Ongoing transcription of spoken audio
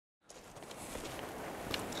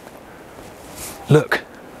Look,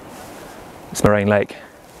 it's Moraine Lake,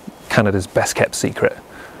 Canada's best kept secret.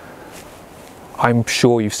 I'm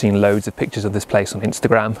sure you've seen loads of pictures of this place on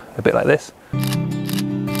Instagram, a bit like this.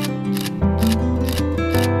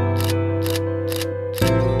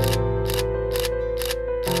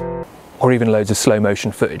 Or even loads of slow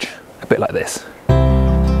motion footage, a bit like this.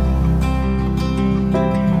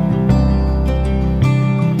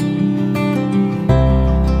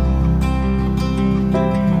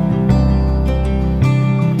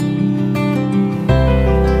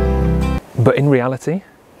 But in reality,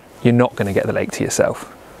 you're not going to get the lake to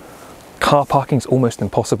yourself. Car parking's almost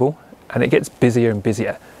impossible, and it gets busier and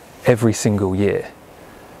busier every single year.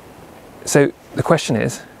 So the question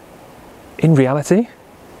is, in reality,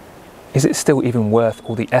 is it still even worth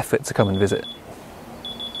all the effort to come and visit?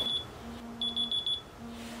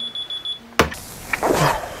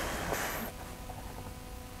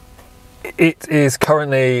 It is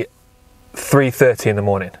currently 3:30 in the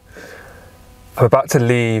morning. I'm about to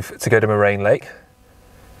leave to go to Moraine Lake.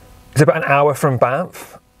 It's about an hour from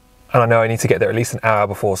Banff, and I know I need to get there at least an hour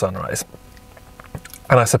before sunrise.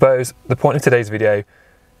 And I suppose the point of today's video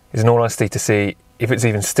is, in all honesty, to see if it's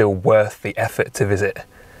even still worth the effort to visit.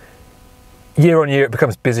 Year on year it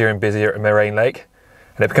becomes busier and busier at Moraine Lake,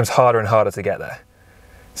 and it becomes harder and harder to get there.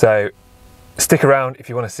 So stick around if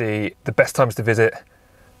you want to see the best times to visit,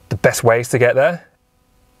 the best ways to get there,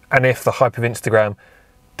 and if the hype of Instagram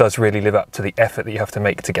does really live up to the effort that you have to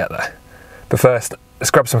make to get there. But first, let's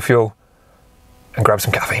grab some fuel and grab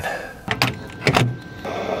some caffeine.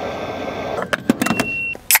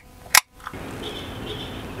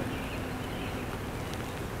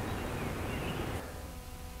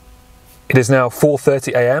 It is now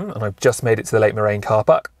 4:30 AM and I've just made it to the Lake Moraine car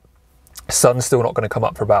park. Sun's still not going to come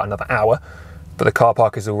up for about another hour, but the car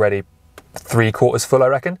park is already 3/4 full, I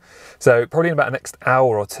reckon. So probably in about the next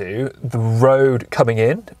hour or two, the road coming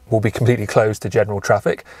in will be completely closed to general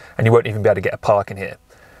traffic, and you won't even be able to get a park in here.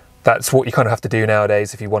 That's what you kind of have to do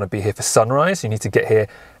nowadays if you want to be here for sunrise. You need to get here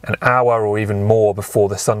an hour or even more before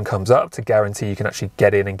the sun comes up to guarantee you can actually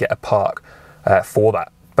get in and get a park for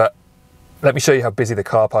that. But let me show you how busy the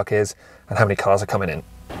car park is and how many cars are coming in.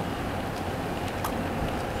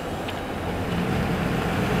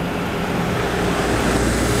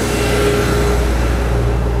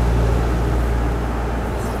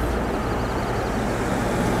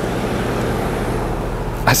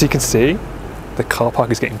 As you can see, the car park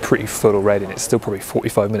is getting pretty full already, and it's still probably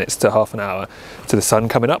 45 minutes to half an hour to the sun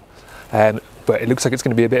coming up. But it looks like it's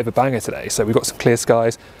going to be a bit of a banger today. So we've got some clear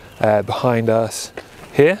skies behind us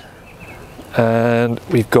here, and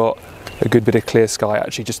we've got a good bit of clear sky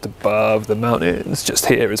actually just above the mountains just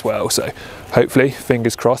here as well. So hopefully,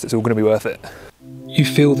 fingers crossed, it's all going to be worth it. You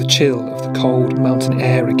feel the chill of the cold mountain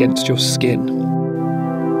air against your skin.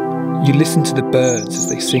 You listen to the birds as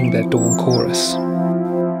they sing their dawn chorus.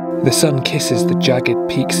 The sun kisses the jagged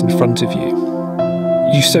peaks in front of you.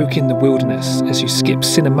 You soak in the wilderness as you skip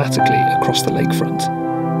cinematically across the lakefront.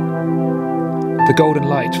 The golden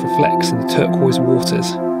light reflects in the turquoise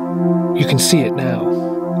waters. You can see it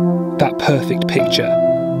now. That perfect picture.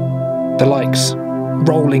 The lights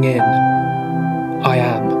rolling in. I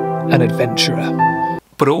am an adventurer.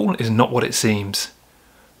 But all is not what it seems.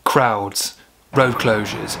 Crowds, road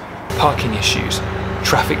closures, parking issues,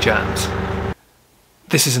 traffic jams.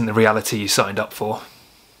 This isn't the reality you signed up for.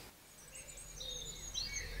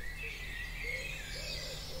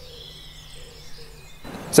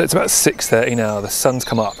 So it's about 6:30 now, the sun's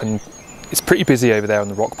come up and it's pretty busy over there on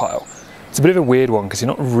the rock pile. It's a bit of a weird one because you're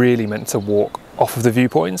not really meant to walk off of the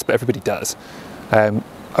viewpoints, but everybody does. I've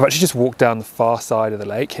actually just walked down the far side of the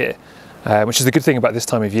lake here, which is the good thing about this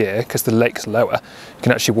time of year, because the lake's lower. You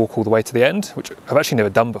can actually walk all the way to the end, which I've actually never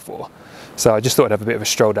done before. So I just thought I'd have a bit of a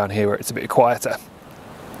stroll down here where it's a bit quieter.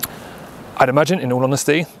 I'd imagine, in all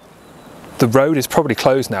honesty, the road is probably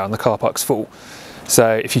closed now and the car park's full.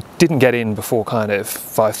 So if you didn't get in before kind of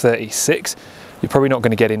 5:30, 6, you're probably not going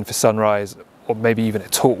to get in for sunrise, or maybe even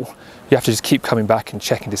at all. You have to just keep coming back and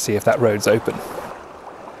checking to see if that road's open.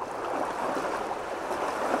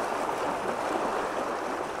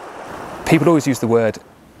 People always use the word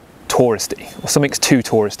touristy, or something's too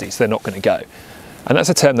touristy, so they're not going to go. And that's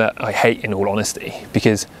a term that I hate, in all honesty,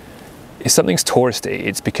 because if something's touristy,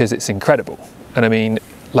 it's because it's incredible. And I mean,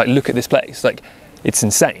 like, look at this place, like, it's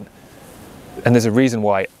insane. And there's a reason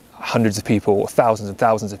why hundreds of people, or thousands and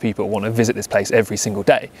thousands of people want to visit this place every single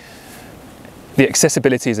day. The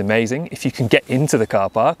accessibility is amazing. If you can get into the car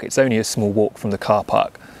park, it's only a small walk from the car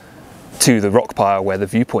park to the rock pile where the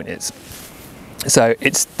viewpoint is. So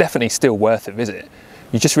it's definitely still worth a visit.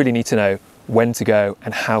 You just really need to know when to go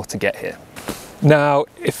and how to get here. Now,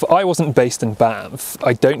 if I wasn't based in Banff,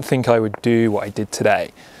 I don't think I would do what I did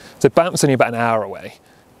today. So Banff's only about an hour away,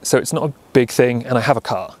 so it's not a big thing, and I have a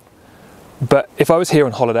car. But if I was here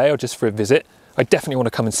on holiday or just for a visit, I definitely want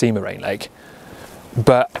to come and see Moraine Lake.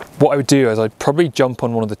 But what I would do is I'd probably jump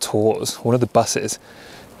on one of the tours, one of the buses.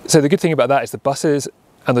 So the good thing about that is the buses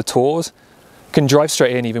and the tours can drive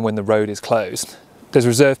straight in even when the road is closed. There's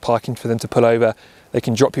reserved parking for them to pull over. They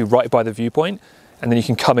can drop you right by the viewpoint, and then you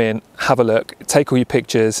can come in, have a look, take all your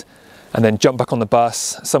pictures, and then jump back on the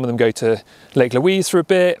bus. Some of them go to Lake Louise for a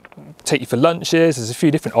bit, take you for lunches. There's a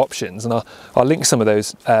few different options, and I'll link some of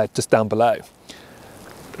those just down below.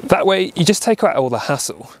 That way, you just take out all the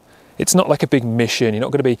hassle. It's not like a big mission. You're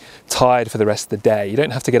not going to be tired for the rest of the day. You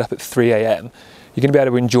don't have to get up at 3 a.m. You're going to be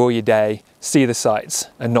able to enjoy your day, see the sights,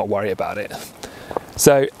 and not worry about it.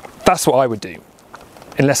 So that's what I would do.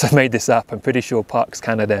 Unless I've made this up, I'm pretty sure Parks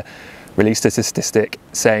Canada released a statistic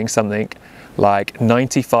saying something like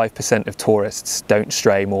 95% of tourists don't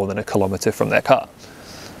stray more than a kilometre from their car.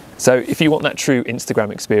 So if you want that true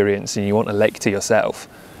Instagram experience and you want a lake to yourself,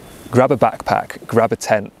 grab a backpack, grab a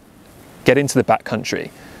tent, get into the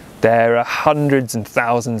backcountry. There are hundreds and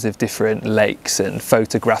thousands of different lakes and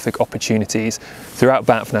photographic opportunities throughout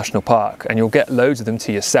Banff National Park, and you'll get loads of them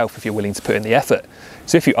to yourself if you're willing to put in the effort.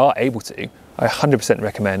 So if you are able to, I 100%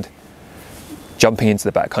 recommend jumping into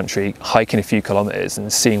the backcountry, hiking a few kilometres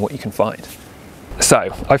and seeing what you can find.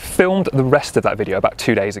 So I filmed the rest of that video about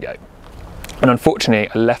 2 days ago, and unfortunately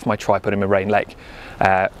I left my tripod in Moraine Lake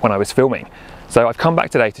when I was filming. So I've come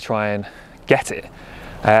back today to try and get it.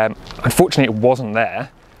 Unfortunately it wasn't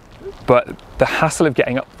there, but the hassle of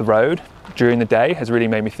getting up the road during the day has really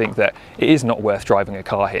made me think that it is not worth driving a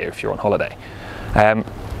car here if you're on holiday.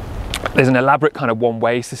 There's an elaborate kind of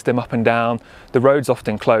one-way system up and down. The road's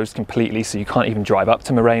often closed completely, so you can't even drive up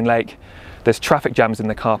to Moraine Lake. There's traffic jams in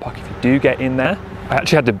the car park if you do get in there. I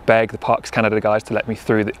actually had to beg the Parks Canada guys to let me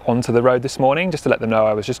through onto the road this morning, just to let them know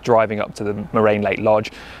I was just driving up to the Moraine Lake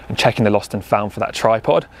Lodge and checking the lost and found for that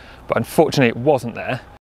tripod. But unfortunately it wasn't there.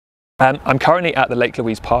 I'm currently at the Lake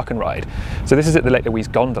Louise Park and Ride. So this is at the Lake Louise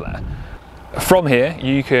gondola. From here,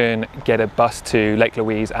 you can get a bus to Lake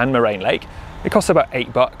Louise and Moraine Lake. It costs about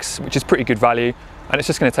 $8, which is pretty good value, and it's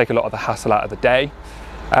just going to take a lot of the hassle out of the day.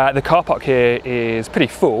 The car park here is pretty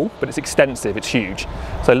full, but it's extensive, it's huge.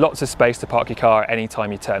 So lots of space to park your car any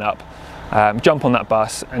time you turn up. Jump on that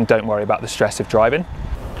bus and don't worry about the stress of driving.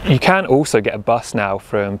 You can also get a bus now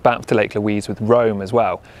from Banff to Lake Louise with Rome as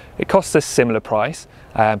well. It costs a similar price,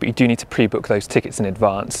 but you do need to pre-book those tickets in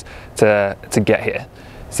advance to get here.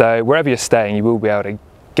 So wherever you're staying, you will be able to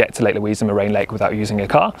get to Lake Louise and Moraine Lake without using a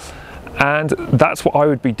car. And that's what I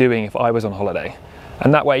would be doing if I was on holiday.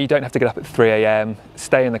 And that way you don't have to get up at 3 a.m,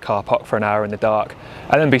 stay in the car park for an hour in the dark,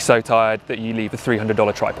 and then be so tired that you leave a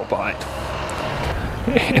 $300 tripod behind.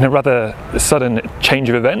 In a rather sudden change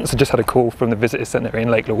of events, I just had a call from the visitor centre in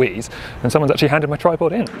Lake Louise, and someone's actually handed my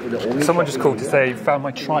tripod in. Someone just called to say, found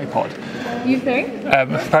my tripod. You think?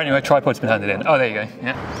 Apparently my tripod's been handed in. Oh, there you go,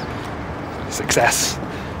 yeah. Success.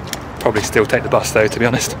 Probably still take the bus though, to be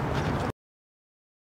honest.